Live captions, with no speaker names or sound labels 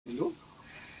এটা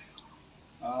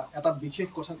বিশেষ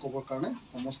কথা ক'বৰ কাৰণে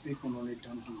সমষ্টি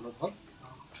পুনৰ্নিৰ্ধাৰণ সন্দৰ্ভত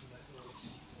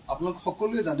আপোনালোক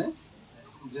সকলোৱে জানে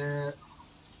যে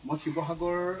মই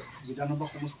শিৱসাগৰ বিধানসভা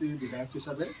সমষ্টিৰ বিধায়ক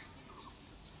হিচাপে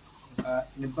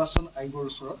নিৰ্বাচন আয়োগৰ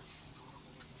ওচৰত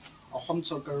অসম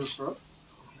চৰকাৰৰ ওচৰত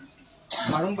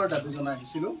বাৰম্বাৰ দাবী জনাই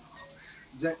আহিছিলোঁ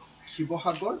যে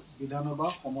শিৱসাগৰ বিধানসভা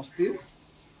সমষ্টিৰ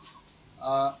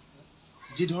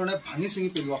যি ধৰণে ভাঙি চিঙি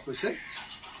পেলোৱা হৈছে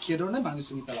সেইধৰণে ভাঙি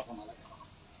চিঙি পেলাব নালাগে।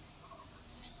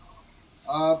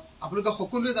 আপোনালোকে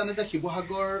সকলোৱে জানে যে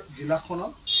শিৱসাগৰ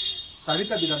জিলাখনত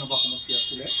 4টা বিধানসভা সমষ্টি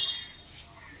আছিলে,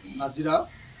 নাজিৰা,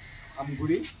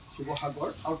 আমগুৰি, শিৱসাগৰ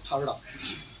আৰু থাওৰা।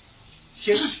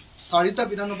 সেই 4টা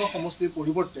বিধানসভা সমষ্টিৰ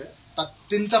পৰিৱৰ্তে তাত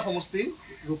 3টা সমষ্টি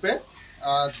ৰূপে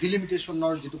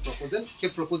ডিলিমিটেশ্যনৰ যিটো প্ৰপ'জেল,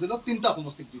 সেই প্ৰপ'জেলত 3টা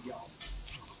সমষ্টিক দি দিয়া হ'ল।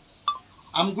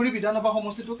 আমগুৰি বিধানসভা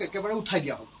সমষ্টিটোক একেবাৰে উঠাই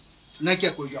দিয়া হ'ল,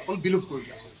 নাইকিয়া কৰি দিয়া হ'ল, বিলোপ কৰি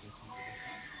দিয়া হ'ল।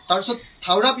 তাৰপিছত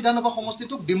থাওৰা বিধানসভা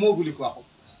সমষ্টিটোক ডিমৌ বুলি কোৱা হ'ল।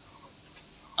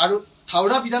 আৰু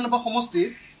থাওৰা বিধানসভা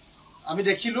সমষ্টিত আমি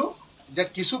দেখিলোঁ যে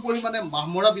কিছু পৰিমাণে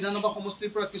মাহমৰা বিধানসভা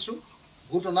সমষ্টিৰ পৰা কিছু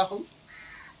ভোট অনা হ'ল।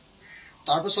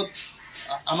 তাৰপিছত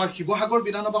আমাৰ শিৱসাগৰ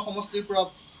বিধানসভা সমষ্টিৰ পৰা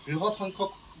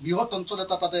বৃহৎ অঞ্চল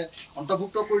এটা তাতে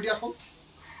অন্তৰ্ভুক্ত কৰি দিয়া হ'ল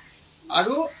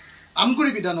আৰু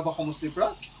আমগুৰি বিধানসভা সমষ্টিৰ পৰা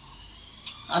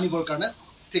আনিবৰ কাৰণে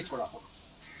ঠিক কৰা হ'ল।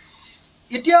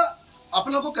 এতিয়া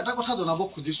আপোনালোকক এটা কথা জনাব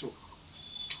খুজিছোঁ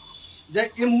যে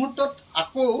এই মুহূৰ্তত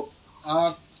আকৌ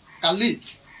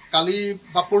কালি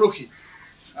বা পৰহি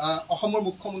অসমৰ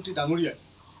মুখ্যমন্ত্ৰী ডাঙৰীয়াই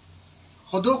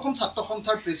সদৌ অসম ছাত্ৰ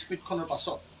সন্থাৰ প্ৰেছ মিটখনৰ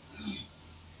পাছত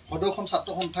সদৌ অসম ছাত্ৰ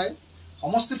সন্থাই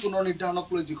সমষ্টি পুনৰ নিৰ্ধাৰণক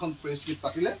লৈ যিখন প্ৰেছ মিট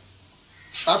পাতিলে,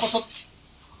 তাৰ পাছত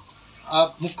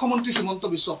মুখ্যমন্ত্ৰী হিমন্ত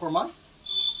বিশ্ব শৰ্মা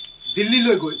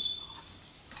দিল্লীলৈ গৈ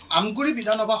আমগুৰি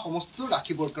বিধানসভা সমষ্টিটো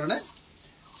ৰাখিবৰ কাৰণে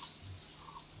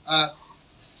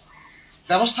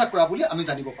ব্যৱস্থা কৰা বুলি আমি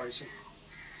জানিব পাৰিছিলোঁ।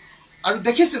 আৰু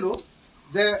দেখিছিলোঁ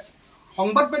যে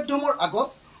সংবাদ মাধ্যমৰ আগত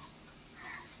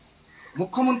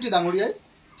মুখ্যমন্ত্ৰী ডাঙৰীয়াই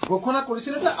ঘোষণা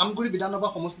কৰিছিলে যে আমগুৰি বিধানসভা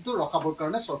সমষ্টিটো ৰখাবৰ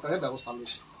কাৰণে চৰকাৰে ব্যৱস্থা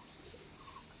লৈছে,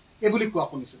 এইবুলি কোৱা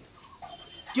শুনিছিলোঁ।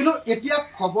 কিন্তু এতিয়া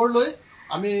খবৰ লৈ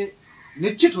আমি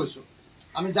নিশ্চিত হৈছোঁ,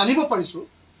 আমি জানিব পাৰিছোঁ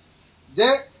যে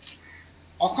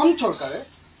অসম চৰকাৰে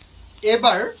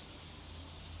এইবাৰ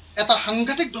এটা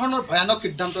সাংঘাতিক ধৰণৰ ভয়ানক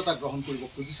সিদ্ধান্ত এটা গ্ৰহণ কৰিব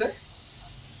খুজিছে।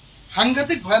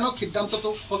 সাংঘাতিক ভয়ানক সিদ্ধান্তটো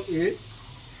হ'ল এই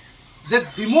যে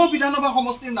ডিমৌ বিধানসভা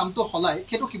সমষ্টিৰ নামটো সলাই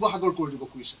সেইটো শিৱসাগৰ কৰি দিব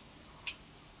খুজিছে।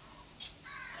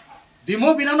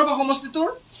 ডিমৌ বিধানসভা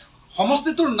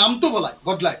সমষ্টিটোৰ নামটো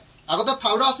বদলাই আগতে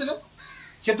থাওৰা আছিলে,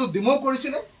 সেইটো ডিমৌ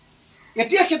কৰিছিলে,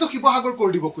 এতিয়া সেইটো শিৱসাগৰ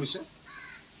কৰি দিব খুজিছে।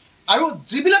 আৰু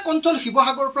যিবিলাক অঞ্চল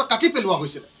শিৱসাগৰৰ পৰা কাটি পেলোৱা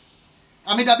হৈছিলে,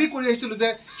 আমি দাবী কৰি আহিছিলোঁ যে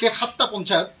সেই 7টা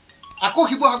পঞ্চায়ত আকৌ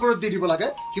শিৱসাগৰত দি দিব লাগে,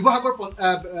 শিৱসাগৰ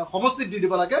সমষ্টিত দি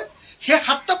দিব লাগে। সেই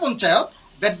 7টা পঞ্চায়ত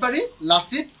বেতবাৰী,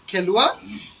 লাচিত, খেলুৱা,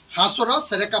 হাঁহচৰা,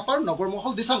 চেৰেকাপাৰ,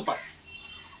 নগৰমহল, দিচাংপাৰ,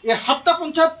 এই 7টা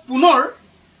পঞ্চায়ত পুনৰ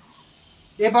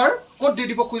এইবাৰ ক'ত দি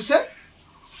দিব খুজিছে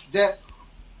যে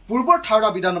পূৰ্বৰ থাওৰা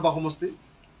বিধানসভা সমষ্টি,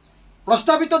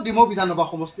 প্ৰস্তাৱিত ডিমৌ বিধানসভা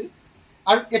সমষ্টি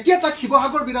আৰু এতিয়া তাক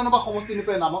শিৱসাগৰ বিধানসভা সমষ্টি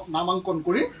ৰূপে নামাংকন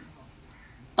কৰি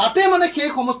তাতে মানে সেই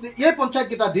সমষ্টি এই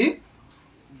পঞ্চায়তকেইটা দি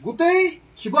গোটেই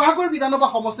শিৱসাগৰ বিধানসভা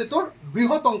সমষ্টিটোৰ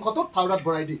বৃহৎ অংশটো থাওৰাত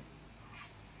ভৰাই দি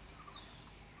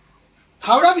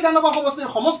থাওৰা বিধানসভা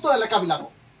সমষ্টিৰ সমস্ত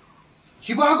এলেকাবিলাকক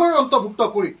শিৱসাগৰ অন্তৰ্ভুক্ত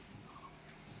কৰি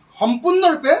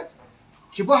সম্পূৰ্ণৰূপে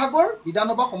শিৱসাগৰ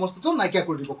বিধানসভা সমষ্টিটো নাইকিয়া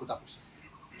কৰি দিব খোজা হৈছে।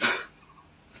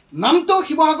 নামটো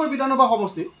শিৱসাগৰ বিধানসভা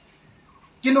সমষ্টি,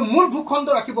 কিন্তু মূল ভূখণ্ড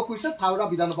ৰাখিব খুজিছে থাওৰা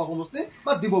বিধানসভা সমষ্টি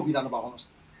বা ডিমৌ বিধানসভা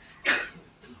সমষ্টি।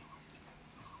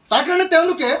 তাৰ কাৰণে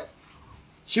তেওঁলোকে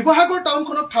শিৱসাগৰ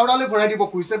টাউনখনক থাওৰালৈ ভৰাই দিব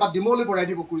খুজিছে বা ডিমৌলৈ ভৰাই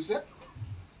দিব খুজিছে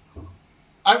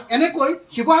আৰু এনেকৈ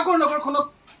শিৱসাগৰ নগৰখনক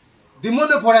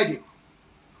ডিমৌলৈ ভৰাই দি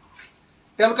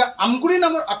তেওঁলোকে আমগুৰি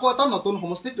নামৰ আকৌ এটা নতুন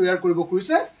সমষ্টি তৈয়াৰ কৰিব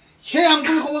খুজিছে। সেই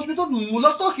আমগুৰি সমষ্টিটোত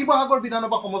মূলতঃ শিৱসাগৰ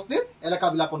বিধানসভা সমষ্টিৰ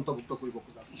এলেকাবিলাক অন্তৰ্ভুক্ত কৰিব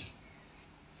খোজা।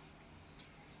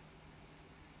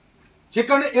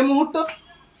 সেইকাৰণে এই মুহূৰ্তত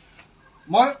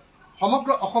মই সমগ্ৰ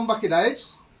অসমবাসী ৰাইজ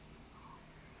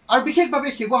আৰু বিশেষভাৱে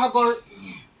শিৱসাগৰ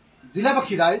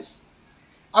জিলাবাসী ৰাইজ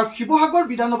আৰু শিৱসাগৰ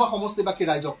বিধানসভা সমষ্টিবাসী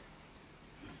ৰাইজক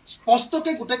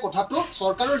স্পষ্টকৈ গোটেই কথাটো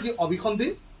চৰকাৰৰ যি অভিসন্ধি,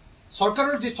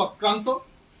 চৰকাৰৰ যি চক্ৰান্ত,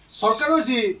 চৰকাৰৰ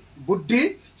যি বুদ্ধি,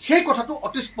 সেই কথাটো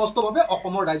অতি স্পষ্টভাৱে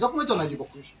অসমৰ ৰাইজক মই জনাই দিব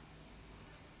খুজিছোঁ।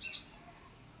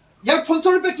 ইয়াৰ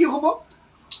ফলস্বৰূপে কি হ'ব?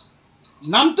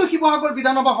 নামটো শিৱসাগৰ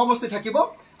বিধানসভা সমষ্টি থাকিব,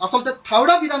 আচলতে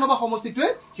থাওৰা বিধানসভা সমষ্টিটোৱে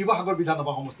শিৱসাগৰ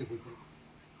বিধানসভা সমষ্টি হৈ পৰিব।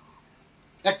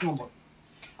 1 নম্বৰ।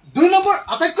 2 নম্বৰ,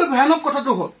 আটাইতকৈ ভয়ানক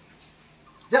কথাটো হ'ল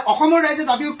যে অসমৰ ৰাইজে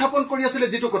দাবী উত্থাপন কৰি আছিলে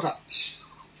যিটো কথা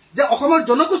যে অসমৰ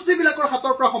জনগোষ্ঠীবিলাকৰ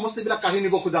হাতৰ পৰা সমষ্টিবিলাক কাঢ়ি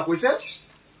নিব খোজা কৈছে,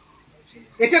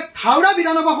 এতিয়া থাওৰা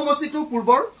বিধানসভা সমষ্টিটোৰ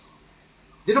পূৰ্বৰ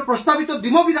যেটো প্ৰস্তাৱিত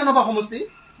ডিমৌ বিধানসভা সমষ্টি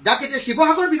যাক এতিয়া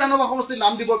শিৱসাগৰ বিধানসভা সমষ্টিৰ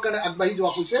নাম দিবৰ কাৰণে আগবাঢ়ি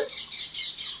যোৱা হৈছে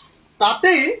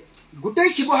তাতেই গোটেই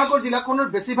শিৱসাগৰ জিলাখনৰ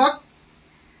বেছিভাগ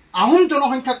আহোম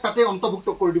জনসংখ্যাক তাতে অন্তৰ্ভুক্ত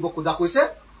কৰি দিব খোজা হৈছে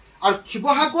আৰু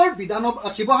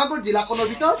শিৱসাগৰ জিলাখনৰ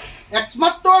ভিতৰত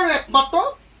একমাত্ৰ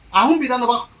আহোম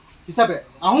বিধানসভা হিচাপে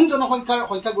আহোম জনসংখ্যাৰ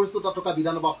সংখ্যাগৰিষ্ঠতা থকা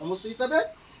বিধানসভা সমষ্টি হিচাপে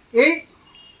এই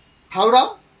থাওৰা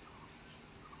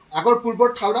আগৰ পূৰ্বৰ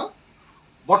থাওৰা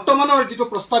বৰ্তমানৰ যেটো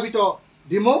প্ৰস্তাৱিত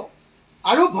ডিমৌ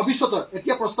আৰু ভৱিষ্যতৰ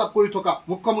এতিয়া প্ৰস্তাৱ কৰি থকা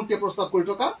মুখ্যমন্ত্ৰীয়ে প্ৰস্তাৱ কৰি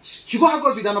থকা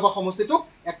শিৱসাগৰ বিধানসভা সমষ্টিটোক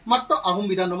একমাত্ৰ আহোম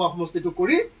বিধানসভা সমষ্টিটো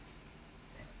কৰি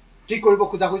কি কৰিব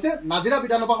খোজা হৈছে নাজিৰা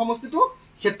বিধানসভা সমষ্টিটো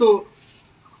হেতু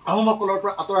আহোমসকলৰ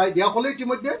পৰা আঁতৰাই দিয়া হলে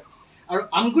ইতিমধ্যে আৰু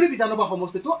আমগুৰি বিধানসভা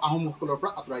সমষ্টিটো আহোমসকলৰ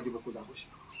পৰা আঁতৰাই দিব খোজা হৈছে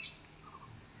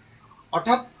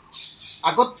অৰ্থাৎ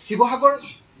আগত শিৱসাগৰ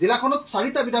জিলাখনত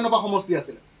 4টা বিধানসভা সমষ্টি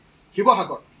আছিল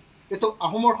শিৱসাগৰ এটো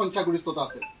আহোমৰ সংখ্যাগৰিষ্ঠতা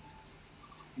আছিল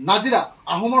নাজিৰা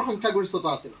আহোমৰ সংখ্যাগৰিষ্ঠতা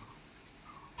আছিল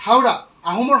থাওৰা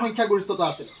আহোমৰ সংখ্যাগৰিষ্ঠতা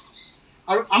আছিল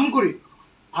আৰু আমগুৰি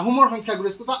আহোমৰ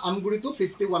সংখ্যাগৰিষ্ঠতা আমগুৰিটো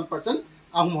 51%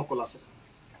 আহোমসকল আছিল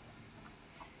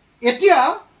এতিয়া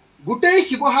গোটেই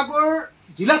শিৱসাগৰ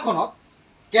জিলাখনত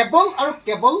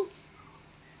কেৱল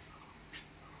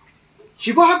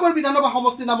শিৱসাগৰ বিধানসভা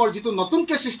সমষ্টি নামৰ যেটো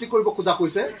নতুনকৈ সৃষ্টি কৰিব খোজা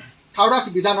হৈছে থাওৰা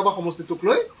বিধানসভা সমষ্টিটোক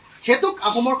লৈ হেতুক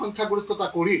আহোমৰ সংখ্যাগৰিষ্ঠতা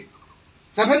কৰি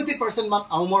 70% মান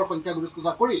আহোমৰ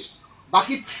সংখ্যাগৰিষ্ঠতা কৰি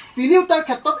বাকি তিনিওটাৰ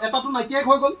ক্ষেত্ৰত এটাটো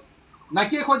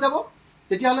নাইকিয়া হৈ যাব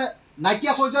তেতিয়াহলে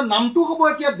নাইকিয়া হৈ যোৱা নামটো হ'ব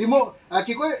এতিয়া ডিমৌ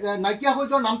কি কয় নাইকিয়া হৈ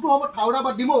যোৱা নামটো হ'ব থাওৰা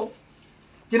বা ডিমৌ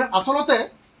কিন্তু আসলতে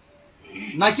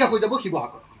নাইকিয়া হৈ যাব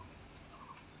শিৱসাগৰ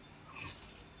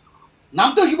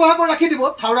নামটো শিৱসাগৰ ৰাখি দিব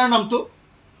থাওৰাৰ নামটো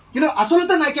কিন্তু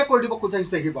আসলতে নাইকিয়া কৰি দিব খোজা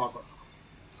হৈছে শিৱসাগৰ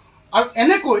আৰু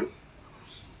এনেকৈ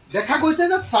দেখা গৈছে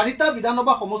যে 4টা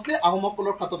বিধানসভা সমষ্টি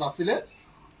আহোমসকলৰ হাতত আছিলে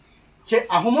সেই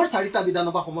আহোমৰ 4টা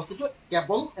বিধানসভা সমষ্টিটো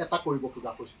কেৱল এটা কৰিব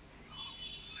খোজা হৈছে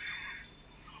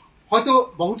হয়তো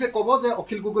বহুতে ক'ব যে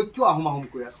অখিল গগৈ কিয় আহোম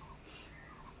কৈ আছে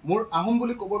মোৰ আহোম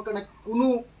বুলি ক'বৰ কাৰণে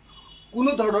কোনো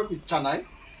ধৰণৰ ইচ্ছা নাই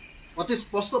অতি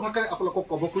স্পষ্ট ভাষাৰে আপোনালোকক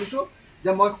ক'ব খুজিছো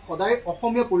যে মই সদায়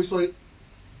অসমীয়া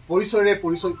পৰিচয়েৰে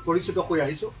পৰিচিত হৈ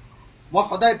আহিছো মই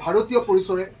সদায় ভাৰতীয়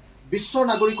পৰিচয়েৰে বিশ্ব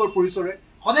নাগৰিকৰ পৰিচয়েৰে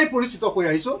সদায় পৰিচিত হৈ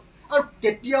আহিছো আৰু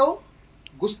কেতিয়াও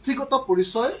গোষ্ঠীগত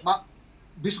পৰিচয় বা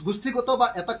গোষ্ঠীগত বা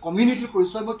এটা কমিউনিটিৰ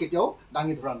পৰিচয় মই কেতিয়াও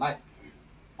দাঙি ধৰা নাই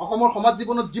অসমৰ সমাজ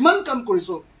জীৱনত যিমান কাম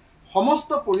কৰিছো সমস্ত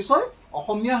পৰিচয়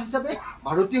অসমীয়া হিচাপে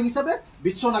ভাৰতীয় হিচাপে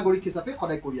বিশ্ব নাগৰিক হিচাপে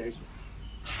সদায় কৰি আহিছো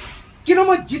কিন্তু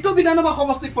মই যেটো বিধানসভা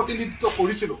সমষ্টিক প্ৰতিনিধিত্ব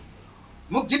কৰিছিলো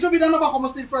মোক যেটো বিধানসভা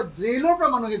সমষ্টিৰ পৰা জেইলৰ পৰা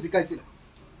মানুহে জিকাইছিল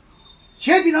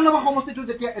সেই বিধানসভা সমষ্টিটো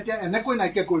যেতিয়া এতিয়া এনেকৈ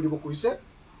নাইকিয়া কৰি দিব কৈছে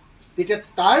তেতিয়া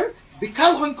তাৰ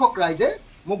বিশাল সংখ্যক ৰাইজে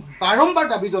মোক বাৰম্বাৰ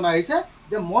দাবী জনাই আহিছে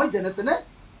যে মই যেনে তেনে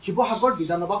শিৱসাগৰ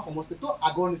বিধানসভা সমষ্টিটো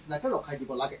আগৰ নিচিনাকৈ ৰখাই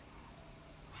দিব লাগে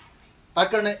তাৰ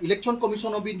কাৰণে ইলেকশ্যন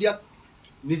কমিশ্যন অফ ইণ্ডিয়াক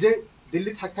নিজে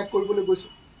দিল্লীত সাক্ষাৎ কৰিবলৈ গৈছো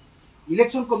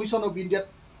ইলেকশ্যন কমিশ্যন অফ ইণ্ডিয়াত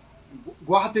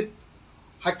গুৱাহাটীত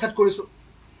সাক্ষাৎ কৰিছো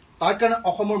তাৰ কাৰণে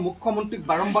অসমৰ মুখ্যমন্ত্ৰীক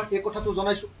বাৰম্বাৰ এই কথাটো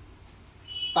জনাইছো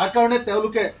তাৰ কাৰণে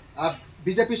তেওঁলোকে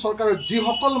বিজেপি চৰকাৰৰ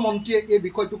যিসকল মন্ত্ৰীয়ে এই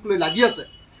বিষয়টোক লৈ লাগি আছে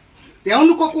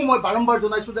তেওঁলোককো মই বাৰম্বাৰ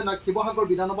জনাইছো যে শিৱসাগৰ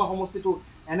বিধানসভা সমষ্টিটো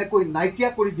এনেকৈ নাইকিয়া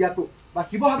কৰি দিয়াটো বা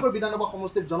শিৱসাগৰ বিধানসভা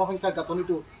সমষ্টিৰ জনসংখ্যাৰ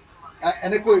গাঁথনিটো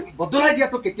এনেকৈ বদলাই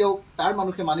দিয়াটো কেতিয়াও তাৰ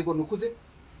মানুহে মানিব নোখোজে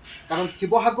কাৰণ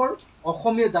শিৱসাগৰ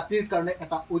অসমীয়া জাতিৰ কাৰণে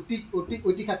এটা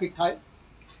ঐতিহাসিক ঠাই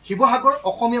শিৱসাগৰ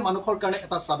অসমীয়া মানুহৰ কাৰণে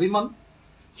এটা স্বাভিমান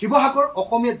শিৱসাগৰ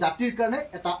অসমীয়া জাতিৰ কাৰণে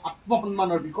এটা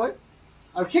আত্মসন্মানৰ বিষয়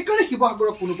আৰু সেইকাৰণে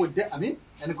শিৱসাগৰক কোনোপধ্যে আমি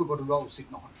এনেকৈ বদলোৱা উচিত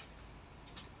নহয়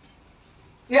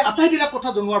এই আটাইবিলাক কথা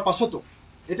জনোৱাৰ পাছতো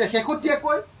এতিয়া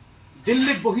শেহতীয়াকৈ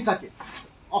দিল্লীত বহি থাকে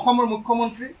অসমৰ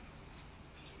মুখ্যমন্ত্ৰী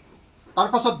তাৰ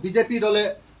পাছত বিজেপি দলে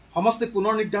সমষ্টি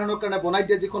পুনৰ নিৰ্ধাৰণৰ কাৰণে বনাই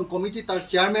দিয়া যিখন কমিটি তাৰ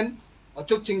চেয়াৰমেন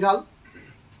অচ্যুত সিংঘাল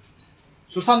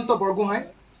সুশান্ত বৰগোহাঁই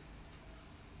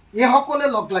এইসকলে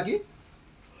লগ লাগি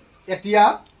এতিয়া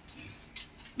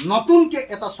নতুনকে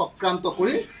এটা চক্ৰান্ত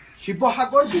কৰি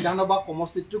শিৱসাগৰ বিধানসভা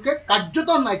সমষ্টিটোকে কাৰ্যত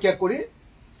নাইকিয়া কৰি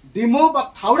ডিমৌ বা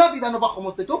থাওৰা বিধানসভা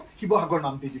সমষ্টিটোক শিৱসাগৰ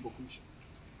নাম দি দিব খুজিছে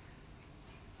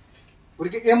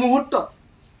গতিকে এই মুহূৰ্তত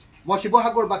মই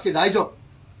শিৱসাগৰবাসী ৰাইজক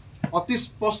অতি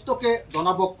স্পষ্টকে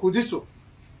জনাব খুজিছো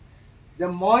যে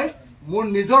মই মোৰ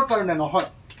নিজৰ কাৰণে নহয়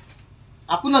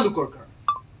আপোনালোকৰ কাৰণে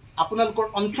আপোনালোকৰ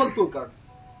অঞ্চলটোৰ কাৰণে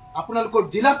আপোনালোকৰ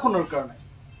জিলাখনৰ কাৰণে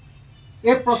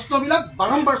এই প্ৰশ্নবিলাক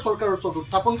বাৰম্বাৰ চৰকাৰৰ ওচৰত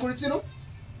উত্থাপন কৰিছিলো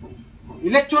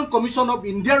ইলেকশ্যন কমিশ্যন অফ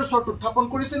ইণ্ডিয়াৰ ওচৰত উত্থাপন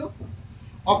কৰিছিলো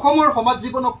অসমৰ সমাজ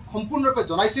জীৱনক সম্পূৰ্ণৰূপে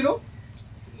জনাইছিলো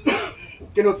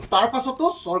কিন্তু তাৰ পাছতো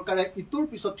চৰকাৰে ইটোৰ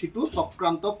পিছত সিটো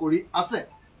চক্ৰান্ত কৰি আছে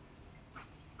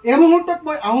এই মুহূৰ্তত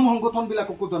মই আহোম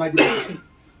সংগঠনবিলাককো জনাই দিছো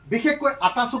বিশেষকৈ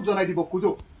আটাচুক জনাই দিব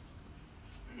খোজো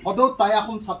সদৌ টাই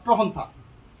আহোম ছাত্ৰ সন্থা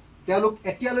তেওঁলোক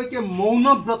এতিয়ালৈকে মৌন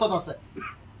ব্ৰতত আছে।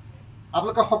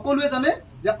 আপোনালোকে সকলোৱে জানে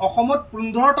যে অসমত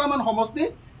 15টামান সমষ্টি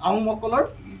আহোমসকলৰ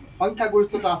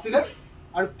সংখ্যাগৰিষ্ঠতা আছিলে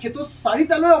আৰু সেইটো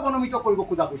 4টালৈ অৱনমিত কৰিব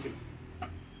খোজা হৈছিল।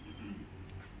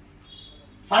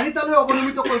 4টালৈ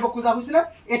অৱনমিত কৰিব খোজা হৈছিলে,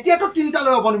 এতিয়াতো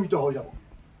 3টালৈ অৱনমিত হৈ যাব।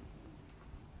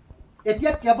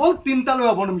 এতিয়া কেৱল 3টালৈ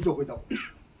অৱনমিত হৈ যাব।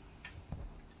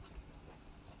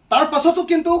 তাৰ পাছতো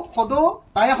কিন্তু সদৌ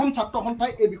টাই আহোম ছাত্ৰ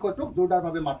সন্থাই এই বিষয়টোক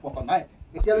জোৰদাৰভাৱে মাত মতা নাই।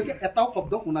 এতিয়ালৈকে এটাও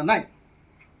শব্দ শুনা নাই।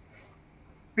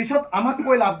 পিছত আমাক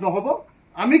কৈ লাভ নহ'ব।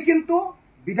 আমি কিন্তু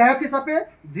বিধায়ক হিচাপে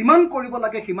যিমান কৰিব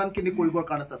লাগে সিমানখিনি কৰিবৰ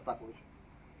কাৰণে চেষ্টা কৰিছোঁ।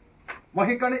 মই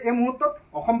সেইকাৰণে এই মুহূৰ্তত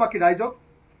অসমবাসী ৰাইজক,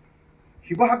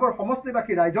 শিৱসাগৰ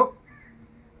সমষ্টিবাসী ৰাইজক,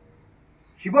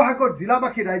 শিৱসাগৰ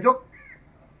জিলাবাসী ৰাইজক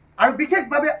আৰু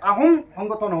বিশেষভাৱে আহোম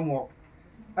সংগঠনসমূহক,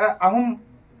 আহোম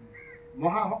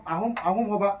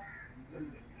সভা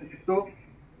তো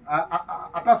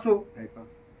আটাচু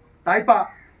টাইপা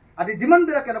আদি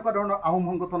যিমানবিলাক এনেকুৱা ধৰণৰ আহোম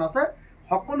সংগঠন আছে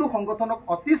সকলো সংগঠনক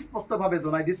অতি স্পষ্টভাৱে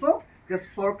জনাই দিছোঁ যে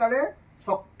চৰকাৰে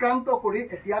চক্ৰান্ত কৰি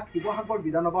এতিয়া শিৱসাগৰ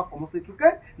বিধানসভা সমষ্টিটোকে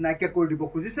নাইকিয়া কৰি দিব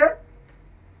খুজিছে।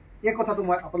 এই কথাটো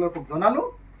মই আপোনালোকক জনালোঁ।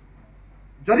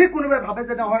 যদি কোনোবাই ভাবে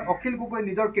যে নহয় অখিল গগৈ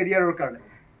নিজৰ কেৰিয়াৰৰ কাৰণে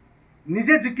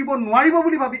নিজে জিকিব নোৱাৰিব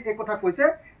বুলি ভাবি এই কথা কৈছে,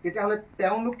 তেতিয়াহ'লে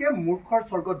তেওঁলোকে মূৰ্খৰ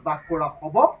স্বৰ্গত বাস কৰা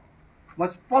হ'ব। মই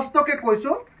স্পষ্টকৈ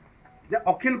কৈছোঁ যে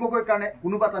অখিল গগৈৰ কাৰণে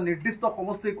কোনোবা এটা নিৰ্দিষ্ট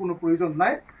সমষ্টিৰ কোনো প্ৰয়োজন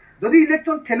নাই। যদি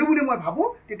ইলেকশ্যন খেলোঁ বুলি মই ভাবোঁ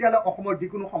তেতিয়াহ'লে অসমৰ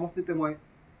যিকোনো সমষ্টিতে মই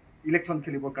ইলেকশ্যন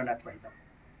খেলিবৰ কাৰণে আগবাঢ়ি যাম।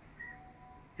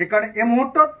 সেইকাৰণে এই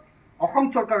মুহূৰ্তত অসম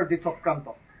চৰকাৰৰ যি চক্ৰান্ত,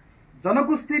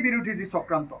 জনগোষ্ঠী বিৰোধী যি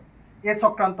চক্ৰান্ত, এই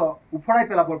চক্ৰান্ত উফৰাই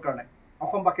পেলাবৰ কাৰণে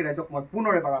অসমবাসী ৰাইজক মই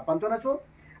পুনৰ এবাৰ আহ্বান জনাইছোঁ।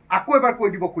 আকৌ এবাৰ কৈ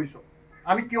দিব খুজিছোঁ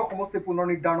আমি কিয় সমষ্টি পুনৰ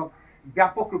নিৰ্ধাৰণক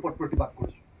ব্যাপক ৰূপত প্ৰতিবাদ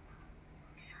কৰিছোঁ।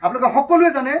 আপোনালোকে সকলোৱে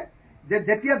জানে যে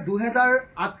যেতিয়া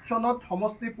 2008 চনত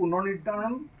সমষ্টি পুনৰ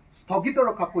নিৰ্ধাৰণ স্থগিত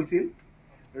ৰখা হৈছিল,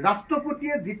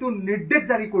 ৰাষ্ট্ৰপতিয়ে যিটো নিৰ্দেশ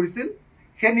জাৰি কৰিছিল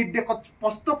সেই নিৰ্দেশত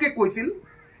স্পষ্টকৈ কৈছিল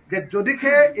যে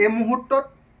যদিহে এই মুহূৰ্তত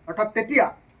অৰ্থাৎ তেতিয়া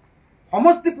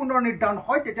সমষ্টি পুনৰ নিৰ্ধাৰণ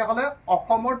হয় তেতিয়াহ'লে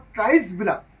অসমৰ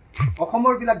ট্ৰাইবছবিলাক,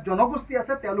 অসমৰ বিলাক জনগোষ্ঠী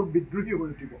আছে তেওঁলোক বিদ্ৰোহী হৈ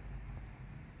উঠিব,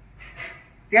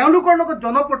 তেওঁলোকৰ লগত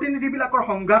জনপ্ৰতিনিধিবিলাকৰ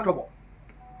সংঘাত হ'ব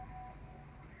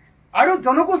আৰু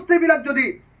জনগোষ্ঠীবিলাক যদি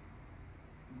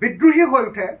বিদ্ৰোহী হৈ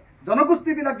উঠে,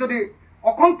 জনগোষ্ঠীবিলাক যদি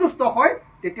অসন্তুষ্ট হয়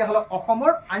তেতিয়াহ'লে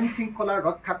অসমৰ আইন শৃংখলা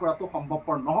ৰক্ষা কৰাটো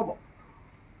সম্ভৱপৰ নহ'ব।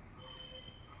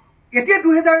 এতিয়া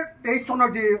 2023 চনৰ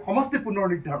যি সমষ্টি পুনৰ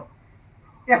নিৰ্ধাৰণ,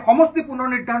 এই সমষ্টি পুনৰ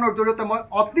নিৰ্ধাৰণৰ জৰিয়তে মই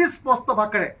অতি স্পষ্ট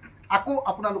ভাষাৰে আকৌ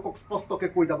আপোনালোকক স্পষ্টকৈ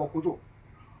কৈ যাব খোজোঁ,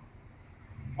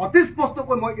 অতি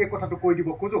স্পষ্টকৈ মই এই কথাটো কৈ দিব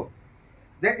খোজোঁ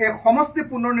যে এই সমষ্টি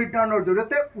পুনৰ নিৰ্ধাৰণৰ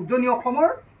জৰিয়তে উজনি অসমৰ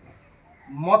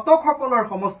মটকসকলৰ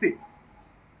সমষ্টি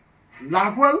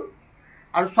লাহোৱাল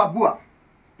আৰু চাবুৱা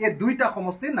এই দুইটা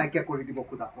সমষ্টি নাইকিয়া কৰি দিব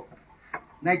খোজা,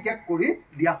 নাইকিয়া কৰি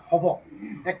দিয়া হ'ব।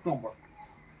 1 নম্বৰ।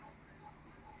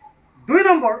 2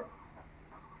 নম্বৰ,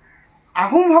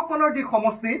 আহোমসকলৰ যি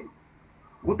সমষ্টি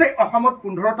গোটেই অসমত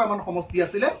 15টামান সমষ্টি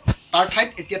আছিলে, তাৰ ঠাইত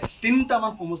এতিয়া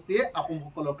 3টামান সমষ্টিয়ে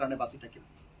আহোমসকলৰ কাৰণে বাচি থাকিল।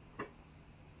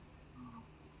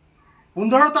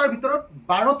 15টাৰ ভিতৰত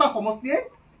 12টা সমষ্টিয়ে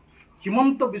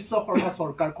হিমন্ত বিশ্ব শৰ্মা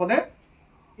চৰকাৰখনে,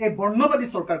 এই বৰ্ণবাদী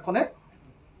চৰকাৰখনে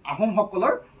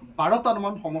আহোমসকলৰ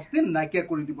 12টামান সমষ্টি নাইকিয়া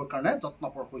কৰি দিবৰ কাৰণে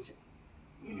যত্নপৰ হৈছে।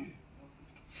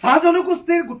 চাহ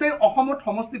জনগোষ্ঠীৰ গোটেই অসমত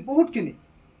সমষ্টি বহুতখিনি,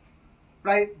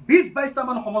 প্ৰায়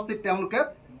 20-22টামান সমষ্টিত তেওঁলোকে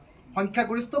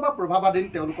সংখ্যাগৰিষ্ঠ বা প্ৰভাৱাধীন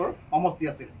তেওঁলোকৰ সমষ্টি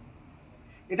আছিল।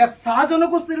 এতিয়া চাহ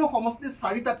জনগোষ্ঠীৰো সমষ্টি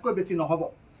 4টাতকৈ বেছি নহ'ব।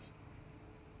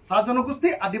 চাহ জনগোষ্ঠী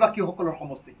আদিবাসীসকলৰ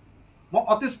সমষ্টি। মই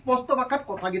অতি স্পষ্ট ভাষাত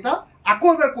কথাকেইটা আকৌ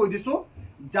এবাৰ কৈ দিছোঁ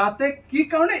যাতে কি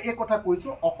কাৰণে এই কথা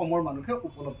কৈছোঁ অসমৰ মানুহে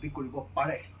উপলব্ধি কৰিব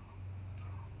পাৰে।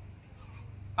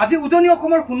 আজি উজনি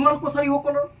অসমৰ সোণোৱাল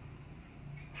কছাৰীসকলৰ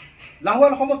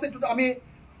লাহোৱাল সমষ্টিটোত আমি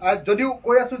যদিও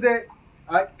কৈ আছোঁ যে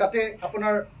তাতে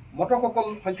আপোনাৰ মটকসকল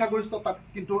সংখ্যাগৰিষ্ঠ, তাত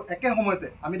কিন্তু একে সময়তে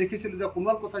আমি দেখিছিলোঁ যে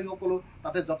সোণোৱাল কছাৰীসকলো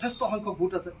তাতে যথেষ্ট সংখ্যক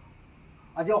ভোট আছে।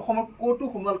 আজি অসমৰ ক'তো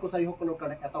সোণোৱাল কছাৰীসকলৰ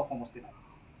কাৰণে এটাও সমষ্টি নাই।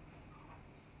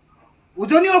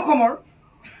 উজনি অসমৰ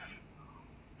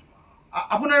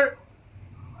আপোনাৰ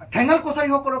ঠেঙাল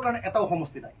কছাৰীসকলৰ কাৰণে এটাও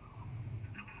সমষ্টি নাই,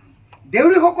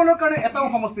 দেউৰীসকলৰ কাৰণে এটাও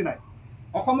সমষ্টি নাই,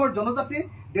 অসমৰ জনজাতি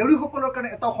দেউৰীসকলৰ কাৰণে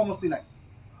এটাও সমষ্টি নাই।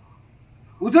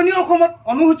 উজনি অসমত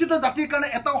অনুসূচিত জাতিৰ কাৰণে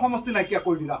এটাও সমষ্টি নাইকিয়া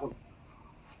কৰি দিলা হ'ল।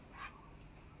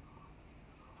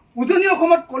 উজনি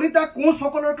অসমত কলিতা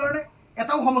কোঁচসকলৰ কাৰণে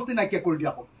এটাও সমষ্টি নাইকিয়া কৰি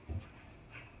দিয়া হ'ল।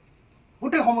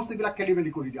 গোটেই সমষ্টিবিলাক খেলি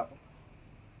মেলি কৰি দিয়া হ'ল।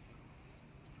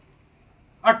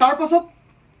 আৰু তাৰ পাছত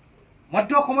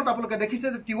মধ্য অসমত আপোনালোকে দেখিছে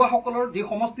যে তিৱাসকলৰ যি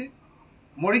সমষ্টি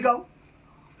মৰিগাঁও,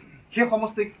 সেই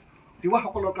সমষ্টিক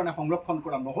তিৱাসকলৰ কাৰণে সংৰক্ষণ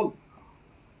কৰা নহ'ল।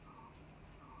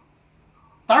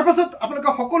 তাৰ পাছত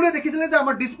আপোনালোকে সকলোৱে দেখিছিলে যে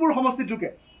আমাৰ দিছপুৰ সমষ্টিটোকে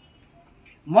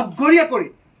মদঘৰীয়া কৰি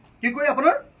কি কয়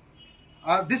আপোনাৰ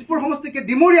দিছপুৰ সমষ্টিকে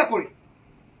ডিমৰীয়া কৰি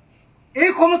এই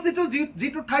সমষ্টিটো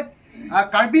যিটো ঠাইত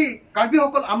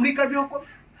কাৰ্বিসকল আমৰি কাৰ্বিসকল,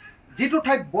 যিটো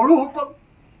ঠাইত বড়োসকল,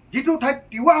 যিটো ঠাইত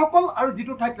তিৱাসকল আৰু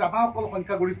যিটো ঠাইত ৰাভাসকল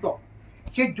সংখ্যাগৰিষ্ঠ,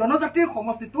 সেই জনজাতিৰ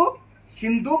সমষ্টিটো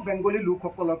হিন্দু বেংগলী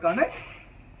লোকসকলৰ কাৰণে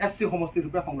SC সমষ্টি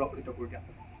ৰূপে সংৰক্ষিত কৰি দিয়া।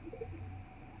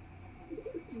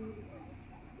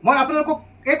 মই আপোনালোকক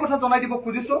এই কথা জনাই দিব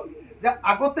খুজিছো যে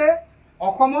আগতে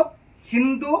অসমত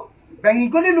হিন্দু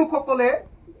বেংগলী লোকসকলে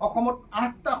অসমত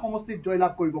 8টা সমষ্টিত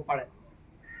জয়লাভ কৰিব পাৰে।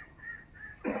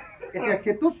 এতিয়া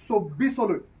সেইটো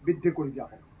 24লৈ বৃদ্ধি কৰি দিয়া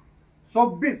হ'ল।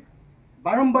 24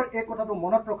 বাৰম্বাৰ এই কথাটো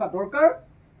মনত ৰখা দৰকাৰ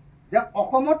যে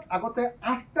অসমত আগতে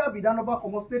 8টা বিধানসভা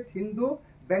সমষ্টিত হিন্দু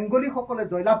বেংগলীসকলে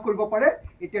জয়লাভ কৰিব পাৰে।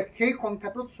 এতিয়া সেই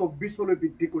সংখ্যাটো 24লৈ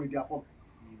বৃদ্ধি কৰি দিয়া হ'ল।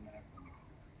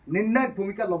 নিৰ্ণায়ক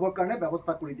ভূমিকা ল'বৰ কাৰণে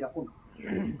ব্যৱস্থা কৰি দিয়া হ'ল।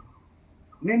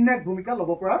 নিৰ্ণায়ক ভূমিকা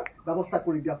ল'ব পৰা ব্যৱস্থা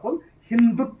কৰি দিয়া হ'ল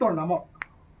হিন্দুত্বৰ নামত।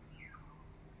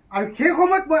 আৰু সেই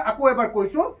সময়ত মই আকৌ এবাৰ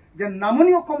কৈছো যে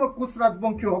নামনি অসমৰ কোচ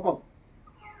ৰাজবংশীসকল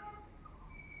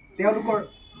তেওঁলোকৰ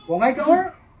বঙাইগাঁৱৰ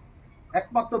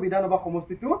একমাত্ৰ বিধানসভা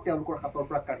সমষ্টিটো তেওঁলোকৰ হাতৰ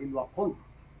পৰা কাঢ়ি লোৱা হ'ল।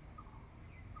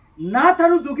 নাথ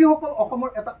আৰু যোগীসকল অসমৰ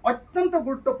এটা অত্যন্ত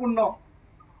গুৰুত্বপূৰ্ণ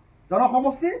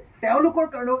জনসমষ্টি, তেওঁলোকৰ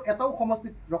কাৰণেও এটাও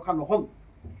সমষ্টিত ৰখা নহ'ল।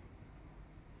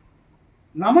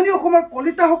 নামনি অসমৰ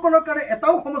কলিতাসকলৰ কাৰণে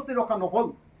এটাও সমষ্টি ৰখা নহ'ল।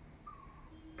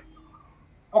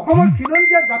 অসমৰ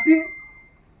খিলঞ্জীয়া জাতি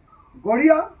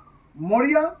গৰীয়া,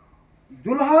 মৰিয়া,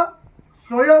 জোলহা,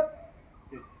 চৈয়দ,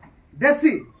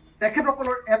 দেশী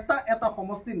তেখেতসকলৰ এটা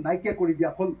সমষ্টি নাইকিয়া কৰি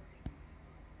দিয়া হ'ল।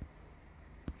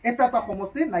 এটা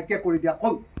সমষ্টি নাইকিয়া কৰি দিয়া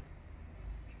হ'ল।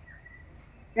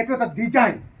 এইটো এটা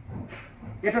ডিজাইন,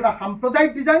 এইটো এটা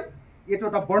সাম্প্ৰদায়িক ডিজাইন, এইটো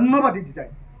এটা বৰ্ণবাদী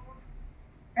ডিজাইন।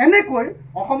 এনেকৈ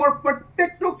অসমৰ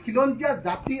প্ৰত্যেকটো খিলঞ্জীয়া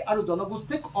জাতি আৰু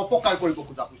জনগোষ্ঠীক অপকাৰ কৰিব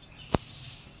খোজা হৈছে।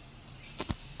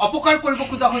 অপকাৰ কৰিব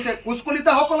খোজা হৈছে কোচ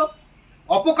কলিতাসকলক,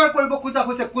 অপকাৰ কৰিব খোজা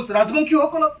হৈছে কোচ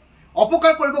ৰাজবংশীসকলক,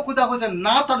 অপকাৰ কৰিব খোজা হৈছে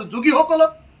নাথ আৰু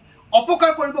যোগীসকলক,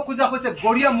 অপকাৰ কৰিব খোজা হৈছে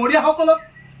গৰীয়া মৰিয়াসকলক,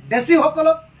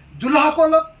 দেশীসকলক,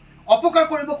 জোলহাসকলক, অপকাৰ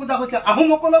কৰিব খোজা হৈছে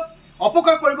আহোমসকলক,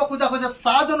 অপকাৰ কৰিব খোজা হৈছে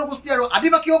চাহ জনগোষ্ঠী আৰু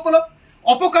আদিবাসীসকলক,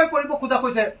 অপকাৰ কৰিব খোজা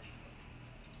হৈছে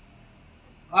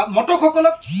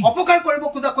মটকসকলক, অপকাৰ কৰিব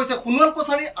খোজা হৈছে সোণোৱাল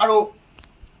কছাৰী আৰু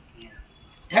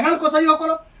ঠেঙাল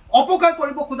কছাৰীসকলক, অপকাৰ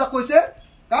কৰিব খোজা হৈছে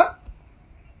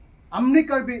আমৰি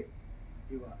কাৰ্বি,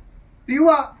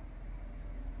 তিৱা,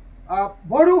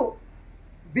 বড়ো,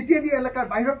 বিটিএডি এলেকাৰ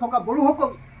বাহিৰত থকা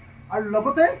বড়োসকল আৰু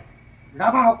লগতে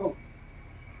ৰাভাসকল,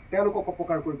 তেওঁলোকক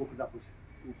অপকাৰ কৰিব খোজা হৈছে।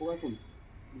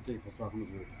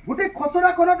 গোটেই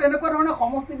খচৰাখনত এনেকুৱা ধৰণে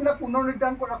সমষ্টিবিলাক পুনৰ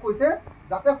নিৰ্ধাৰণ কৰা হৈছে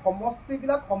যাতে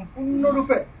সমষ্টিবিলাক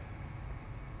সম্পূৰ্ণৰূপে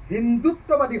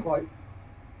হিন্দুত্ববাদী হয়,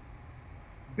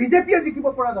 বিজেপিয়ে জিকিব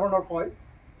পৰা ধৰণৰ হয়,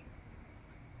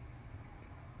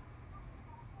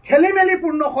 খেলি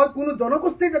মেলিপূৰ্ণ হয়, কোনো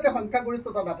জনগোষ্ঠীৰ যাতে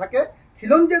সংখ্যাগৰিষ্ঠতা নাথাকে,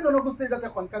 খিলঞ্জীয়া জনগোষ্ঠীৰ যাতে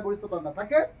সংখ্যাগৰিষ্ঠতা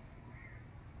নাথাকে,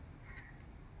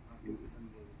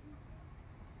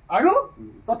 আৰু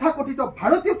তথাকথিত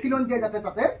ভাৰতীয় খিলঞ্জীয়াই যাতে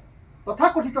তাতে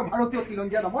তথাকথিত ভাৰতীয়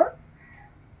খিলঞ্জীয়া নামৰ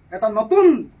এটা নতুন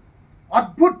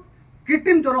অদ্ভুত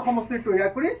কৃত্ৰিম জনসমষ্টি তৈয়াৰ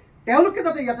কৰি তেওঁলোকে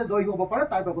যাতে ইয়াতে জয়ী হ'ব পাৰে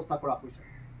তাৰ ব্যৱস্থা কৰা হৈছে।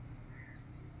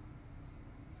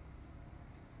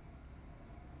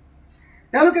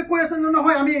 তেওঁলোকে কৈ আছে যে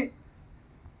নহয় আমি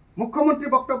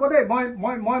মুখ্যমন্ত্ৰীৰ বক্তব্য দেই,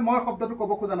 মই শব্দটো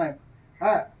ক'ব খোজা নাই।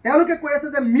 তেওঁলোকে কৈ আছে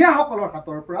যে মিয়াসকলৰ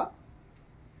হাতৰ পৰা,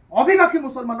 অভিবাসী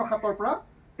মুছলমানৰ হাতৰ পৰা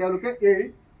তেওঁলোকে এই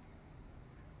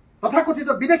তথাকথিত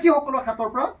বিদেশীসকলৰ হাতৰ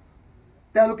পৰা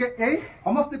তেওঁলোকে এই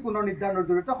সমষ্টি পুনৰ নিৰ্ধাৰণৰ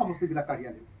জৰিয়তে সমষ্টিবিলাক কাঢ়ি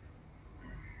আনিল।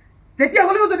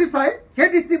 তেতিয়াহ'লেও যদি চাই, সেই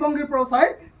দৃষ্টিভংগীৰ পৰাও চাই,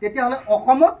 তেতিয়াহ'লে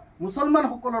অসমত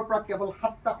মুছলমানসকলৰ পৰা কেৱল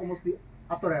 7টা সমষ্টি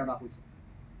আঁতৰাই অনা হৈছে।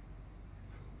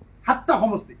 7টা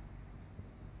সমষ্টি,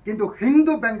 কিন্তু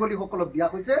হিন্দু বেংগলীসকলক দিয়া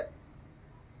হৈছে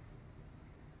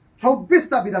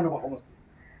 24টা বিধানসভা সমষ্টি।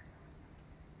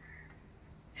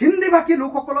 হিন্দীভাষী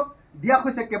লোকসকলক দিয়া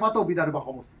হৈছে কেইবাটাও বিধানসভা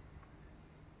সমষ্টি।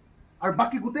 আৰু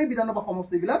বাকী গোটেই বিধানসভা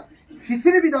সমষ্টিবিলাক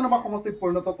খিচিৰি বিধানসভা সমষ্টিত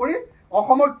পৰিণত কৰি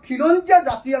অসমৰ খিলঞ্জীয়া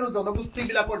জাতি আৰু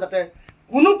জনগোষ্ঠীবিলাকৰ যাতে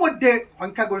কোনো পধ্যে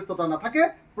সংখ্যাগৰিষ্ঠতা নাথাকে,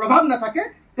 প্ৰভাৱ নাথাকে,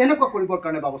 তেনেকুৱা কৰিবৰ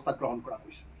কাৰণে ব্যৱস্থা গ্ৰহণ কৰা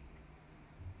হৈছে।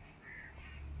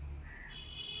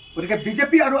 গতিকে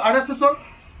বিজেপি আৰু RSSৰ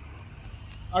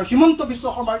আৰু হিমন্ত বিশ্ব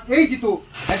শৰ্মাৰ এই যিটো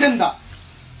এজেণ্ডা,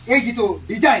 এই যিটো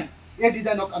ডিজাইন, এই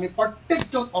ডিজাইনক আমি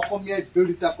প্ৰত্যেকজন অসমীয়াই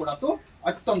বিৰোধিতা কৰাটো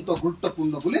অত্যন্ত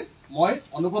গুৰুত্বপূৰ্ণ বুলি মই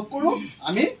অনুভৱ কৰোঁ,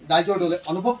 আমি ৰাইজৰ দলে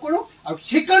অনুভৱ কৰোঁ। আৰু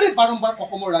সেইকাৰণে বাৰম্বাৰ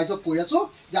অসমৰ ৰাইজক কৈ আছোঁ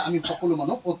যে আমি সকলো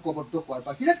মানুহ ঐক্যবদ্ধ হোৱাৰ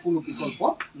বাহিৰে কোনো বিকল্প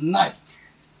নাই।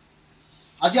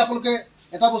 আজি আপোনালোকে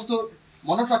এটা বস্তু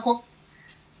মনত ৰাখক,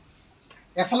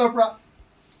 এফালৰ পৰা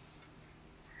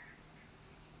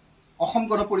অসম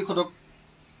গণ পৰিষদক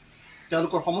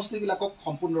তেওঁলোকৰ সমষ্টিবিলাকক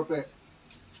সম্পূৰ্ণৰূপে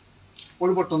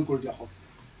পৰিৱৰ্তন কৰি দিয়া হওক।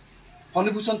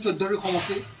 ফণীভূষণ চৌধুৰীৰ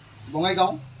সমষ্টি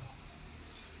বঙাইগাঁও,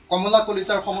 কমলা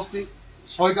কলিতাৰ সমষ্টি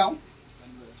ছয়গাঁও,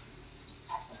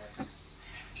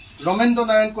 ৰমেন্দ্ৰ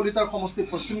নাৰায়ণ কলিতাৰ সমষ্টি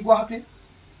পশ্চিম গুৱাহাটী,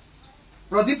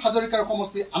 প্ৰদীপ হাজৰিকাৰ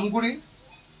সমষ্টি আমগুৰি,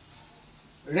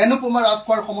 ৰেণুপমা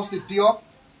ৰাজখোৱাৰ সমষ্টি টিয়ক,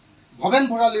 ভৱেন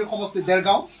ভৰালীৰ সমষ্টি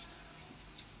দেৰগাঁও,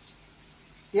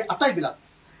 এই আটাইবিলাক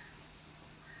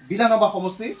বিধানসভা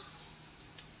সমষ্টি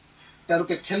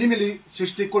তেওঁলোকে খেলি মেলি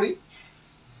সৃষ্টি কৰি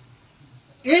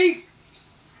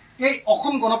এই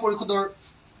অসম গণ পৰিষদৰ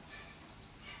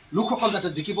লোকসকল যাতে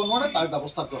জিকিব নোৱাৰে তাৰ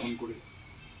ব্যৱস্থা গ্ৰহণ কৰি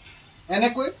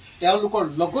এনেকৈ তেওঁলোকৰ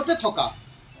লগতে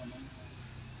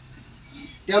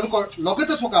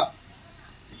থকা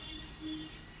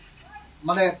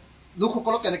মানে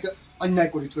লোকসকলক এনেকৈ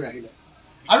অন্যায় কৰি থৈ আহিলে।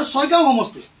 আৰু ছয়গাঁও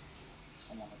সমষ্টি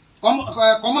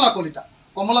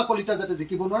কমলা কলিতা যাতে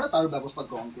জিকিব নোৱাৰে তাৰ ব্যৱস্থা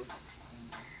গ্ৰহণ কৰি,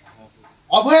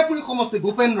 অভয়াপুৰী সমষ্টি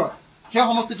ভূপেন্দ্ৰ সেই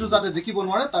সমষ্টিটো যাতে জিকিব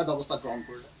নোৱাৰে তাৰ ব্যৱস্থা গ্ৰহণ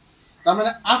কৰিলে।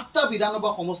 তাৰমানে 8টা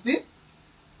বিধানসভা সমষ্টি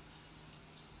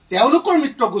তেওঁলোকৰ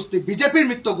মিত্ৰ গোষ্ঠী বিজেপিৰ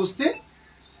মিত্ৰ গোষ্ঠী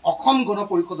অসম গণ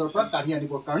পৰিষদৰ পৰা কাঢ়ি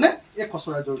আনিবৰ কাৰণে এই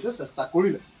খচৰাৰ জৰিয়তে চেষ্টা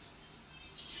কৰিলে।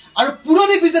 আৰু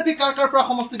পুৰণি বিজেপি কাৰ পৰা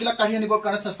সমষ্টিবিলাক কাঢ়ি আনিবৰ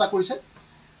কাৰণে চেষ্টা কৰিছে।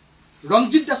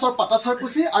 ৰঞ্জিত দাসৰ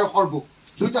পাটাচাৰকুচি আৰু সৰ্বুক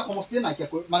 2টা সমষ্টিয়ে নাইকিয়া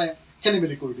কৰি মানে খেলি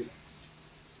মেলি কৰি দিলে,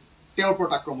 তেওঁৰ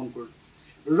ওপৰত আক্ৰমণ কৰিলে।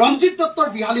 ৰঞ্জিত দত্তৰ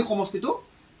বিহালী সমষ্টিটো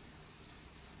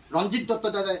ৰঞ্জিত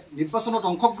দত্তই নিৰ্বাচনত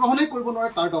অংশগ্ৰহণেই কৰিব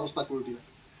নোৱাৰে তাৰ ব্যৱস্থা কৰি দিলে।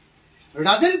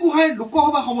 ৰাজেন গোহাঁইৰ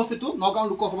লোকসভা সমষ্টিটো নগাঁও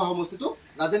লোকসভা সমষ্টিটো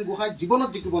ৰাজেন গোহাঁই জীৱনত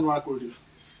জিকিব নোৱাৰা কৰি দিলে।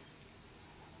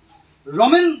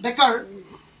 ৰমেন ডেকাৰ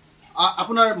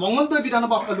আপোনাৰ মঙলদৈ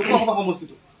বিধানসভা লোকসভা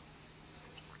সমষ্টিটো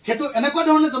সেইটো এনেকুৱা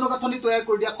ধৰণে জনগাঁথনি তৈয়াৰ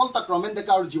কৰি দিয়া হ'ল তাক ৰমেন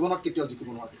ডেকা আৰু জীৱনত কেতিয়াও জিকিব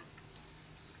নোৱাৰে।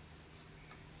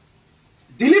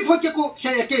 দিলীপ শইকীয়াকো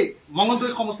সেই একেই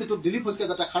মঙলদৈ সমষ্টিটোত দিলীপ শইকীয়া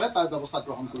যাতে সাৰে তাৰ ব্যৱস্থা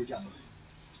গ্ৰহণ কৰি দিয়া হ'ল।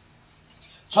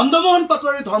 চন্দ্ৰমোহন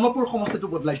পাটোৱাৰীৰ ধৰ্মপুৰ সমষ্টিটো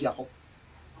বদলাই দিয়া হওক,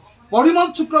 পৰিমল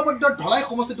শুক্ৰবৈদ্যৰ ঢলাই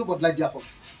সমষ্টিটো বদলাই দিয়া হওক,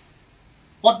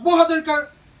 পদ্ম হাজৰিকাৰ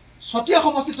চতিয়া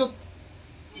সমষ্টিটোত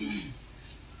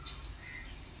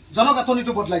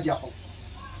জনগাঁথনিটো বদলাই দিয়া হওক,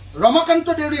 ৰমাকান্ত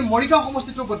দেউৰীৰ মৰিগাঁও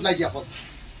সমষ্টিটো বদলাই দিয়া হওক,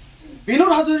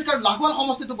 বিনোদ হাজৰিকাৰ লাহোৱাল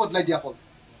সমষ্টিটো বদলাই দিয়া হওক,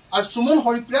 আৰু সুমন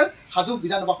হৰিপ্ৰিয়াৰ হাজো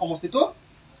বিধানসভা সমষ্টিটো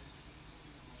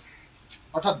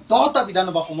অৰ্থাৎ 10টা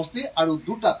বিধানসভা সমষ্টি আৰু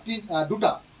দুটা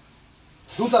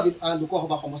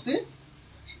লোকসভা সমষ্টি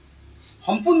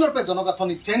সম্পূৰ্ণৰূপে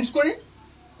জনগাঁথনি চেঞ্জ কৰি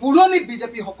পুৰণি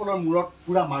বিজেপি সকলৰ মূৰত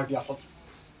পুৰা মাৰ দিয়া হ'ল।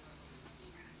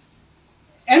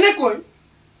 এনেকৈ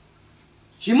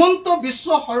হিমন্ত বিশ্ব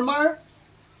শৰ্মাৰ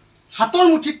হাতৰ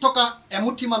মুঠিত থকা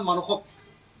এমুঠিমান মানুহক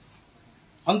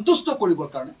সন্তুষ্ট কৰিবৰ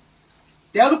কাৰণে,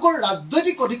 তেওঁলোকৰ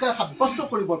ৰাজনৈতিক অধিকাৰ সাব্যস্ত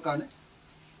কৰিবৰ কাৰণে,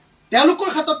 তেওঁলোকৰ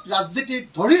হাতত ৰাজনীতি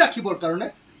ধৰি ৰাখিবৰ কাৰণে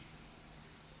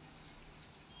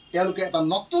তেওঁলোকে এটা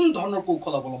নতুন ধৰণৰ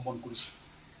কৌশল অৱলম্বন কৰিছে,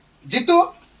 যিটো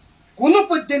কোনো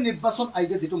পধ্যে নিৰ্বাচন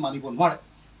আয়োগে যিটো মানিব নোৱাৰে।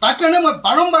 তাৰ কাৰণে মই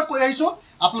বাৰম্বাৰ কৈ আহিছো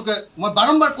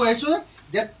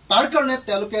যে তাৰ কাৰণে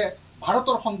তেওঁলোকে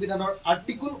ভাৰতৰ সংবিধানৰ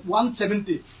আৰ্টিকল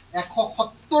 170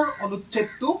 170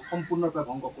 অনুচ্ছেদটো সম্পূৰ্ণৰূপে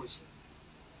ভংগ কৰিছে।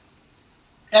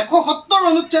 170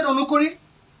 অনুচ্ছেদ অনুসৰি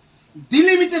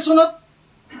ডিলিমিটেশ্যনত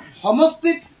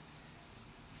সমষ্টিত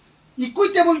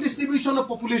ইকুইটেবল ডিষ্ট্ৰিবিউশ্যন অফ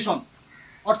পপুলেশ্যন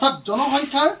অৰ্থাৎ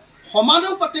জনসংখ্যাৰ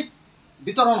সমানুপাতিক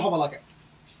বিতৰণ হ'ব লাগে।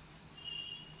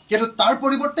 কিন্তু তাৰ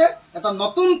পৰিৱৰ্তে এটা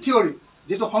নতুন থিয়ৰী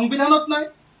যিটো সংবিধানত নাই,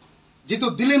 যিটো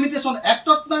ডিলিমিটেশ্যন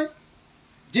এক্টত নাই,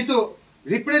 যিটো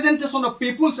ৰিপ্ৰেজেণ্টেশ্যন অফ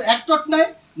পিপুলছ এক্টত নাই,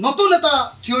 নতুন এটা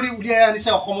থিয়ৰী উলিয়াই আনিছে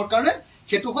অসমৰ কাৰণে,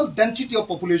 সেইটো হ'ল ডেন্সিটি অফ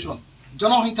পপুলেশ্যন,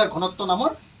 জনসংখ্যাৰ ঘনত্ব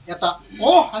নামৰ এটা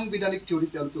অসাংবিধানিক থিয়ৰী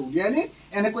তেওঁলোকে উলিয়াই আনি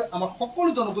এনেকৈ আমাৰ সকলো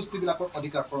জনগোষ্ঠীবিলাকৰ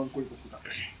অধিকাৰ হৰণ কৰিব খোজা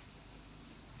হৈছে।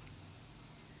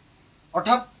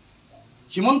 অৰ্থাৎ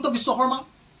হিমন্ত বিশ্ব শৰ্মা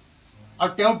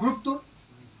আৰু তেওঁৰ গ্ৰুপটোৰ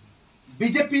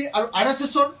বিজেপি আৰু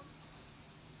RSSৰ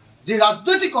যি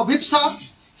ৰাজনৈতিক অভিপ্সা,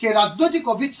 সেই ৰাজনৈতিক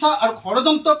অভিপ্সা আৰু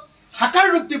ষড়যন্ত্ৰক সাকাৰ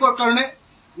ৰূপ দিবৰ কাৰণে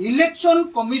ইলেকশ্যন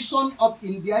কমিশ্যন অফ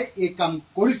ইণ্ডিয়াই এই কাম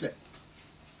কৰিছে।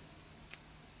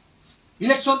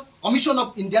 ইলেকশ্যন কমিশ্যন অফ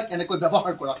ইণ্ডিয়াক এনেকৈ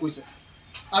ব্যৱহাৰ কৰা হৈছে।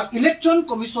 আৰু ইলেকশ্যন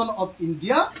কমিশ্যন অফ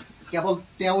ইণ্ডিয়া কেৱল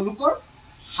তেওঁলোকৰ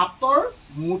হাতৰ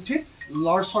মুঠিত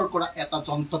লৰচৰ কৰা এটা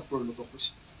যন্ত্ৰত পৰিণত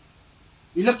হৈছে।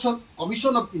 ইলেকশ্যন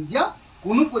কমিশ্যন অফ ইণ্ডিয়া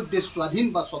কোনো পধ্যে স্বাধীন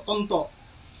বা স্বতন্ত্ৰ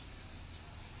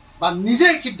বা নিজে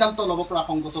সিদ্ধান্ত ল'ব পৰা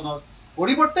সংগঠনৰ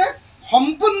পৰিৱৰ্তে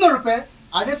সম্পূৰ্ণৰূপে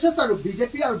RSS আৰু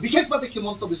বিজেপি আৰু বিশেষভাৱে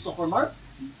হিমন্ত বিশ্ব শৰ্মাৰ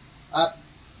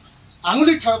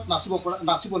আঙুলিৰ ঠাৰত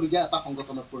নাচিবলগীয়া এটা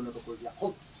সংগঠনত পৰিণত কৰি দিয়া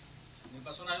হ'ল।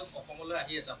 নিৰ্বাচন আয়োগ অসমলৈ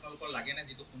আহি আছে আপোনালোকৰ লাগে নে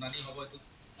যেটো শুনানি হ'ব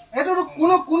এটো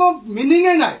কোনো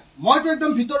মিনিংই নাই মইতো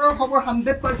একদম ভিতৰৰ খবৰ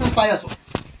 100% পাই আছো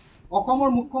অসমৰ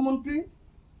মুখ্যমন্ত্ৰী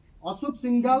অশোক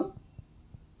সিংগাল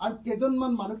আৰু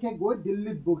কেজনমান মানুহে গৈ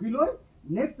দিল্লীত বহি লৈ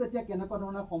নেক্সট এতিয়া কেনেকুৱা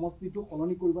ধৰণৰ সমষ্টিটো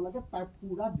সলনি কৰিব লাগে তাৰ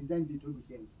পুৰা ডিজাইন দি থৈ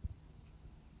গৈছে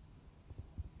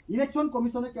ইলেকশ্যন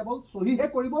কমিশনে কেৱল সহিহে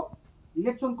কৰিব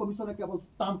ইলেকশ্যন কমিশনে কেৱল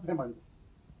ষ্টাম্পহে মাৰিব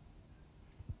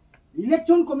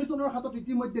ইলেকশ্যন কমিশনৰ হাতত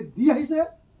ইতিমধ্যে দি আহিছে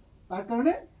তাৰ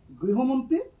কাৰণে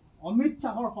গৃহমন্ত্ৰী অমিত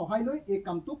শাহৰ সহায় লৈ এই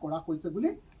কামটো কৰা হৈছে বুলি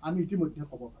আমি ইতিমধ্যে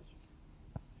খবৰ পাইছো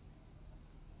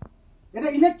এটা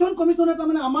ইলেকশ্যন কমিশনে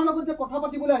তাৰমানে আমাৰ লগত যে কথা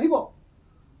পাতিবলৈ আহিব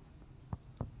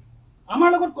আমাৰ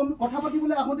লগত কথা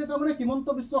পাতিবলৈ আহোঁতে তাৰমানে হিমন্ত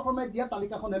বিশ্ব শৰ্মাই দিয়া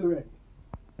তালিকাখনে লৈ আহিব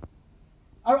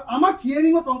আৰু আমাক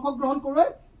হিয়াৰিঙত অংশগ্ৰহণ কৰে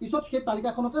পিছত সেই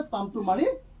তালিকাখনতে ষ্টাম্পটো মাৰি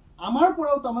আমাৰ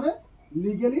পৰাও তাৰমানে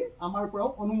লিগেলি আমাৰ পৰাও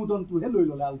অনুমোদনটোহে লৈ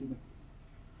ল'লে আল্টিমেটলি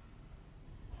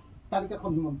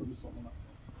তালিকাখন হিমন্ত বিশ্ব শৰ্মা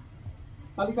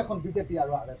তালিকাখন বিজেপি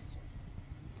আৰু RSS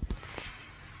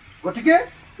গতিকে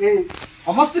এই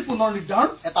সমষ্টি পুনৰ নিৰ্ধাৰণ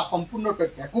এটা সম্পূৰ্ণৰূপে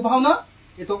একো ভাওনা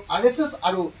এইটো RSS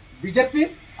আৰু বিজেপি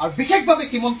আৰু বিশেষভাৱে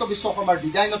হিমন্ত বিশ্ব শৰ্মাৰ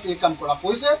ডিজাইনত এই কাম কৰা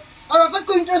হৈছে আৰু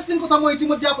আটাইতকৈ ইণ্টাৰেষ্টিং কথা মই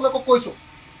ইতিমধ্যে আপোনালোকক কৈছো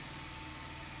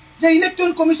যে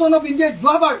ইলেকশ্যন কমিশন অফ ইণ্ডিয়াই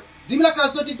যোৱাবাৰ যিবিলাক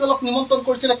ৰাজনৈতিক দলক নিমন্ত্ৰণ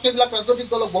কৰিছিলে সেইবিলাক ৰাজনৈতিক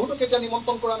দলক বহুতো কেতিয়া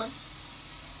নিমন্ত্ৰণ কৰা নাই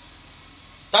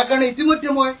তাৰ কাৰণে ইতিমধ্যে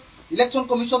মই ইলেকশ্যন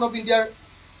কমিশন অফ ইণ্ডিয়াৰ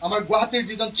আমাৰ গুৱাহাটীৰ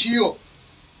যিজন CEO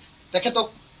তেখেতক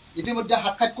ইতিমধ্যে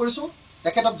সাক্ষাৎ কৰিছো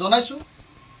তেখেতক জনাইছো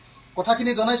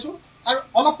কথাখিনি জনাইছো আৰু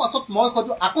অলপ পাছত মই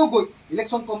হয়তো আকৌ গৈ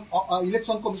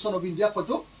ইলেকশ্যন কমিশন অফ ইণ্ডিয়াক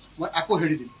হয়তো মই আকৌ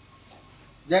হেৰি দিম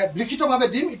যে লিখিতভাৱে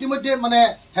দিম ইতিমধ্যে মানে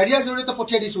হেৰিয়াৰ জৰিয়তে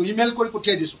পঠিয়াই দিছো ইমেইল কৰি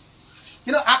পঠিয়াই দিছো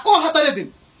কিন্তু আকৌ হাতেৰে দিম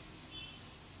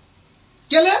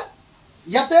কেলে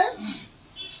ইয়াতে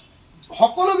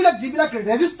সকলোবিলাক যিবিলাক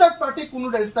ৰেজিষ্টাৰ্ড পাৰ্টি কোনো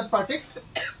ৰেজিষ্টাৰ্ড পাৰ্টিক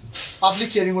পাব্লিক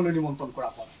হিয়াৰিঙলৈ নিমন্ত্ৰণ কৰা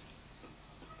হয়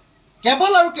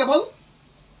কেৱল আৰু কেৱল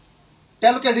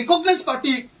তেওঁলোকে ৰিকগনাইজ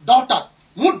পাৰ্টি 10টা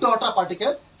মুঠ 10টা পাৰ্টিকে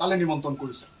তালে নিমন্ত্ৰণ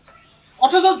কৰিছে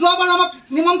অথচ যোৱাবাৰ আমাক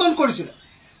নিমন্ত্ৰণ কৰিছিলে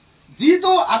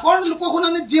যিটো আগৰ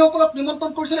লোকশুনানিত যিসকলক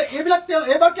নিমন্ত্ৰণ কৰিছিলে এইবিলাক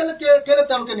এবাৰ কেলে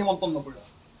তেওঁলোকে নিমন্ত্ৰণ নকৰিলে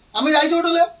আমি ৰাইজৰ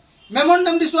দলে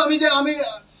মেমৰেণ্ডাম দিছো আমি যে আমি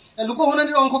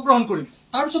লোকশুনানিত অংশগ্ৰহণ কৰিম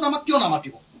তাৰপিছত আমাক কিয়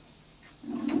নামাতিব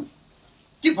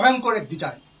কি ভয়ংকৰ এক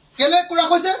ডিজাইন কেলে কৰা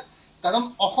হৈছে কাৰণ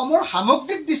অসমৰ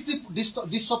সামগ্ৰিক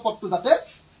দৃশ্যপটটো যাতে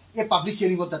এই পাব্লিক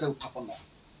হিয়াৰিঙত যাতে উত্থাপন নহয়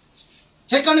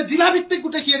সেইকাৰণে জিলাভিত্তিক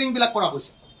গোটেই হিয়াৰিংবিলাক কৰা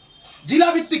হৈছে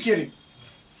জিলাভিত্তিক হিয়াৰিং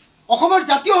অসমৰ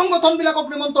জাতীয় সংগঠনবিলাকক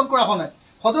নিমন্ত্ৰণ কৰা হোৱা নাই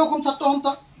সদৌ অসম ছাত্ৰ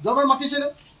সন্থা যোৱাবাৰ মাতিছিলে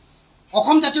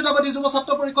অসম জাতীয়তাবাদী যুৱ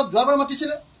ছাত্ৰ পৰিষদ যোৱাবাৰ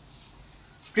মাতিছিলে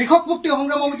কৃষক মুক্তি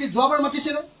সংগ্ৰাম সমিতি যোৱাবাৰ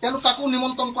মাতিছিলে তেওঁলোক কাকো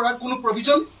নিমন্ত্ৰণ কৰাৰ কোনো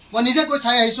প্ৰভিজন মই নিজে গৈ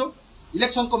চাই আহিছো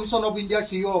ইলেকশ্যন কমিশন অফ ইণ্ডিয়াৰ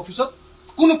CEO অফিচত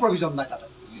কোনো প্ৰভিজন নাই তাতে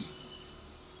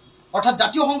অৰ্থাৎ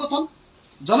জাতীয় সংগঠন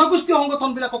জনগোষ্ঠীয়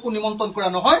সংগঠনবিলাককো নিমন্ত্ৰণ কৰা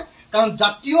নহয় কাৰণ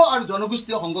জাতীয় আৰু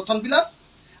জনগোষ্ঠীয় সংগঠনবিলাক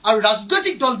আৰু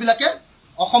ৰাজনৈতিক দলবিলাকে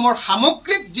অসমৰ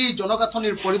সামগ্ৰিক যি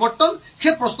জনগাঁথনিৰ পৰিৱৰ্তন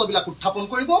সেই প্ৰশ্নবিলাক উত্থাপন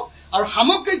কৰিব আৰু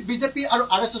সামগ্ৰিক বিজেপি আৰু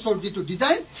RSSৰ যিটো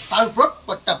ডিজাইন তাৰ ওপৰত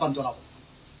প্ৰত্যাহ্বান জনাব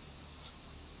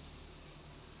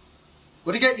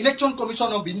গতিকে ইলেকশ্যন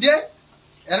কমিশন অফ ইণ্ডিয়াই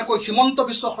এনেকৈ হিমন্ত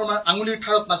বিশ্ব শৰ্মাৰ আঙুলিৰ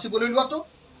ঠাৰত নাচিবলৈ লোৱাটো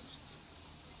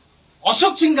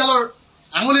অশোক সিংগালৰ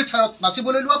আঙুলিৰ ঠাৰত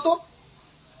নাচিবলৈ লোৱাটো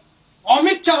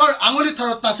অমিত শাহৰ আঙুলিৰ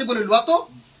ঠাৰত নাচিবলৈ লোৱাটো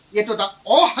এইটো এটা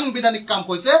অসাংবিধানিক কাম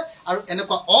হৈছে আৰু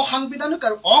এনেকুৱা অসাংবিধানিক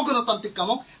আৰু অগণতান্ত্ৰিক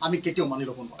কামক আমি কেতিয়াও মানি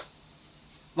ল'ব নোৱাৰো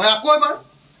মই আকৌ এবাৰ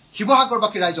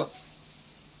শিৱসাগৰবাসী ৰাইজক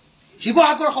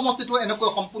শিৱসাগৰ সমষ্টিটো এনেকৈ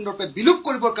সম্পূৰ্ণৰূপে বিলোপ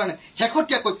কৰিবৰ কাৰণে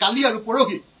শেহতীয়াকৈ কালি আৰু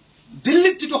পৰহি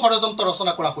দিল্লীত যিটো ষড়যন্ত্ৰ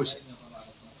ৰচনা কৰা হৈছে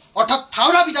অৰ্থাৎ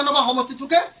থাওৰা বিধানসভা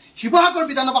সমষ্টিটোকে শিৱসাগৰ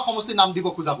বিধানসভা সমষ্টি নাম দিব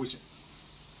খোজা হৈছে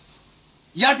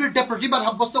ইয়াৰ বিৰুদ্ধে প্ৰতিবাদ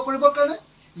সাব্যস্ত কৰিবৰ কাৰণে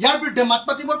ইয়াৰ বিৰুদ্ধে মাত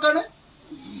মাতিবৰ কাৰণে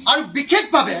আৰু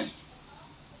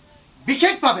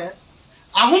বিশেষভাৱে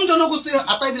আহোম জনগোষ্ঠীৰ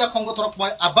আটাইবিলাক সংগঠনক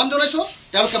মই আহ্বান জনাইছো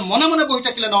তেওঁলোকে মনে মনে বহি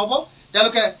থাকিলে নহ'ব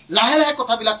তেওঁলোকে লাহে লাহে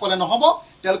কথাবিলাক ক'লে নহ'ব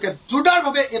তেওঁলোকে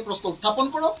জোৰদাৰভাৱে এই প্ৰশ্ন উত্থাপন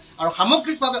কৰক আৰু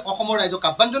সামগ্ৰিকভাৱে অসমৰ ৰাইজক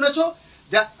আহ্বান জনাইছো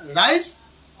যে ৰাইজ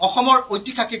অসমৰ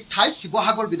ঐতিহাসিক ঠাই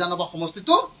শিৱসাগৰ বিধানসভা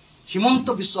সমষ্টিটো হিমন্ত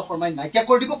বিশ্ব শৰ্মাই নাইকিয়া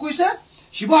কৰি দিব কৈছে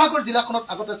শিৱসাগৰ জিলাখনত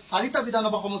আগতে 4টা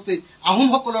বিধানসভা সমষ্টিত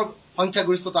আহোমসকলৰ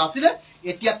সংখ্যাগৰিষ্ঠতা আছিলে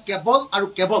এতিয়া কেৱল আৰু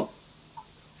কেৱল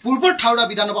পূৰ্বৰ থাওৰা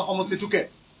বিধানসভা সমষ্টিটোকে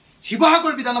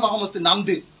শিৱসাগৰ বিধানসভা সমষ্টিৰ নাম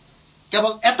দি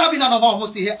কেৱল এটা বিধানসভা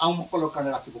সমষ্টিহে আহোমসকলৰ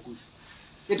কাৰণে ৰাখিব কৈছে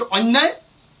এইটো অন্যায়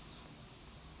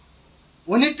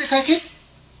অনৈতিক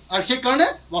আৰু সেইকাৰণে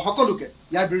মই সকলোকে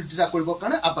ইয়াৰ বিৰোধিতা কৰিবৰ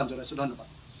কাৰণে আহ্বান জনাইছো ধন্যবাদ